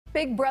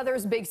Big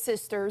Brothers Big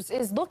Sisters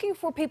is looking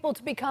for people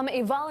to become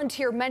a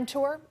volunteer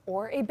mentor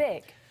or a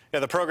big. Yeah,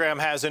 the program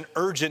has an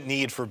urgent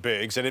need for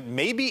bigs, and it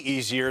may be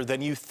easier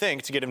than you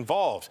think to get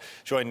involved.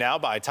 Joined now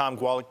by Tom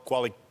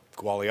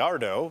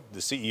Gualiardo, the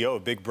CEO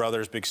of Big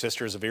Brothers Big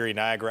Sisters of Erie,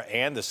 Niagara,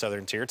 and the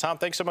Southern Tier. Tom,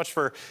 thanks so much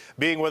for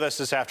being with us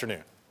this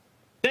afternoon.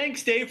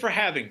 Thanks, Dave, for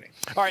having me.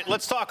 All right,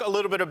 let's talk a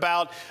little bit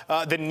about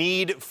the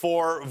need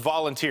for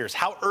volunteers.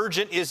 How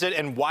urgent is it,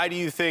 and why do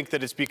you think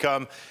that it's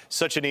become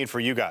such a need for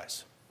you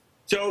guys?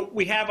 So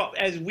we have,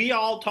 as we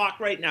all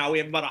talk right now, we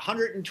have about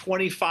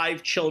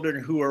 125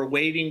 children who are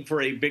waiting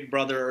for a big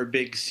brother or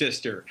big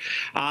sister.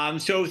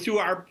 So through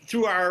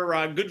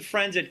our good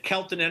friends at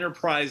Kelton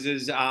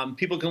Enterprises,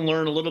 people can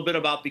learn a little bit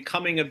about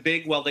becoming a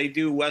big while they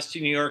do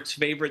Western New York's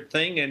favorite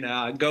thing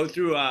and go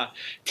through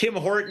Tim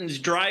Hortons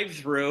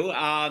drive-through.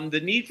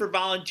 The need for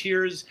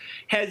volunteers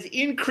has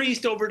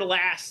increased over the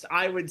last,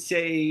 I would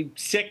say,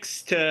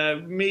 6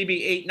 to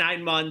maybe 8,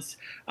 9 months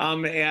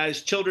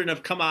as children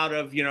have come out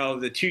of,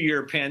 the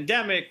 2-year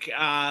pandemic,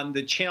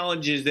 the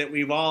challenges that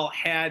we've all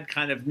had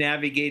kind of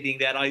navigating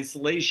that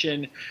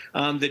isolation.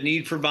 The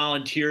need for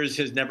volunteers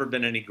has never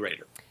been any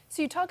greater.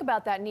 So you talk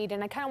about that need,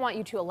 and I kind of want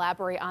you to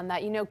elaborate on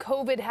that.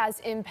 COVID has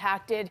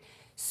impacted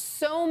us in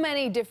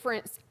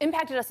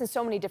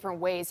so many different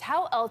ways.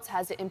 How else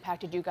has it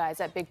impacted you guys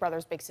at Big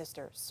Brothers Big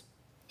Sisters?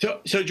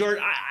 So George,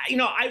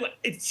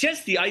 it's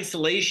just the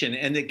isolation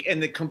and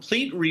the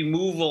complete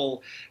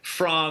removal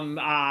from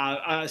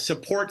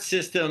support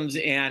systems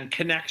and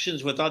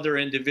connections with other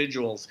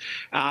individuals.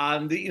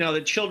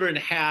 The children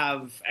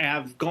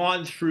have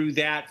gone through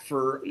that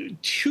for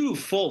 2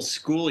 full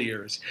school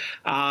years.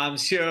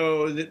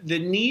 So the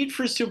need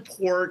for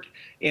support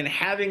and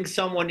having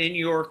someone in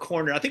your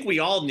corner, I think we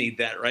all need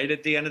that, right?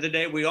 At the end of the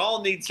day, we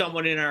all need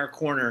someone in our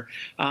corner.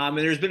 And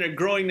there's been a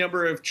growing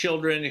number of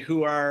children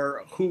who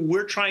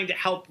we're trying to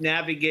help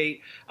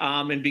navigate,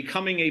 and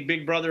becoming a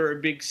big brother or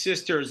big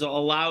sisters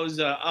allows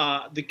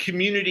the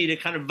community to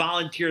kind of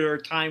volunteer their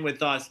time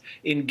with us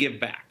and give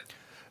back.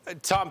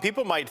 Tom,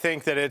 people might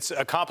think that it's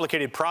a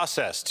complicated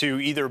process to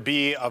either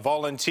be a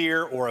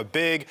volunteer or a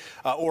big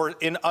or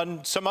in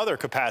some other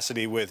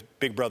capacity with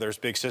Big Brothers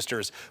Big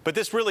Sisters, but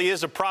this really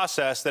is a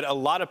process that a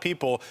lot of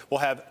people will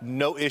have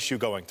no issue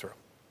going through.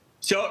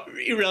 So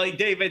really,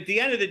 Dave, at the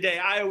end of the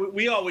day,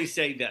 we always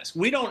say this: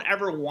 we don't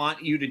ever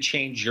want you to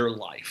change your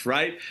life,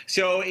 right?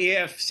 So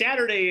if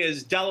Saturday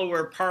is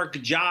Delaware Park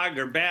jog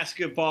or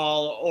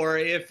basketball, or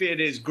if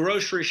it is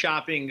grocery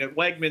shopping at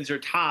Wegmans or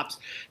Tops,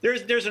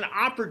 there's an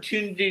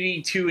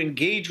opportunity to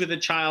engage with a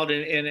child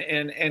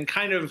and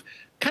kind of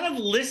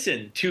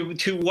listen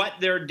to what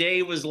their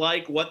day was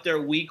like, what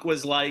their week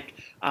was like.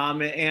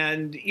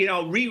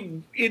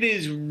 It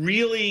is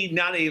really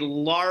not a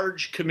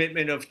large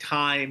commitment of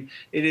time.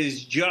 It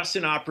is just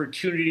an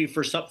opportunity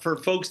for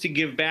folks to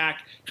give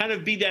back, kind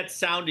of be that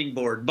sounding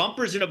board.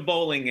 Bumpers in a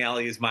bowling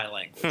alley is my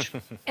language.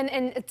 And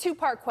a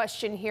 2-part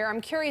question here.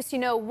 I'm curious,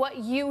 what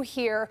you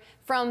hear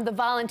from the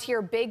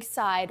volunteer big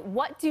side.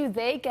 What do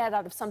they get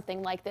out of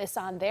something like this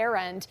on their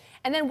end?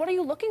 And then what are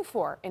you looking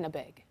for in a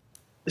big?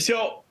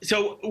 So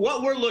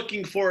what we're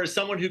looking for is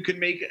someone who can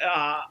make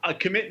a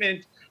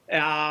commitment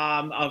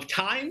of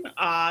time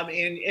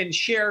and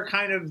share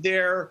kind of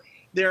their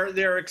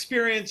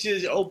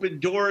experiences, open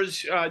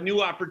doors,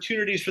 new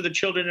opportunities for the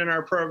children in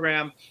our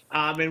program.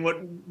 And what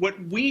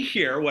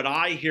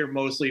I hear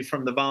mostly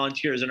from the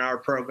volunteers in our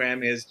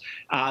program is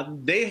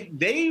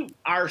they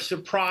are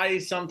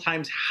surprised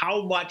sometimes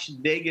how much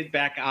they get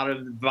back out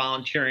of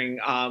volunteering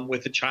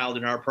with a child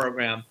in our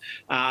program.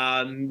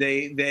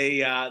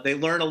 They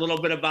learn a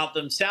little bit about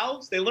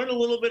themselves. They learn a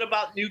little bit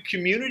about new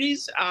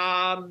communities.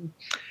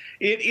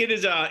 It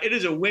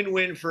is a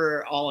win-win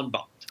for all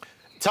involved.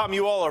 Tom,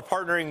 you all are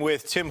partnering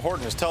with Tim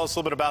Hortons. Tell us a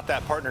little bit about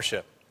that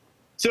partnership.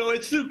 So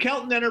it's through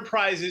Kelton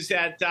Enterprises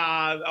at,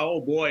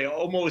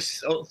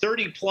 almost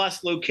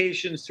 30-plus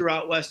locations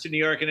throughout Western New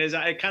York. And as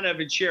I kind of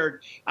had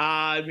shared,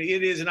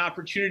 it is an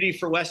opportunity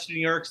for Western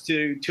New Yorkers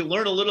to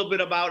learn a little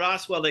bit about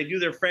us while they do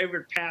their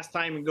favorite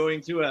pastime and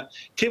going through a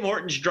Tim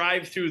Hortons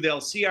drive-through.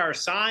 They'll see our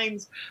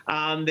signs.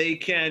 They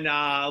can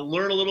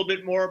learn a little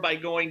bit more by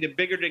going to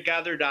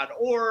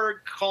biggertogether.org,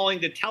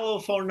 calling the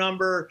telephone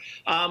number,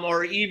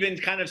 or even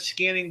kind of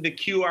scanning the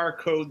QR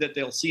code that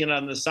they'll see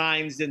on the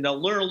signs. And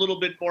they'll learn a little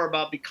bit more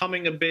about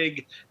becoming a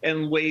big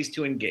and ways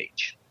to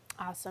engage.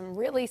 Awesome.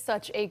 Really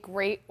such a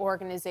great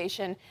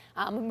organization.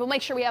 We'll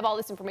make sure we have all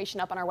this information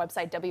up on our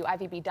website,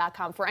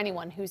 WIVB.com, for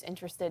anyone who's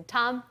interested.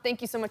 Tom, thank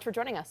you so much for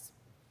joining us.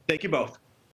 Thank you both.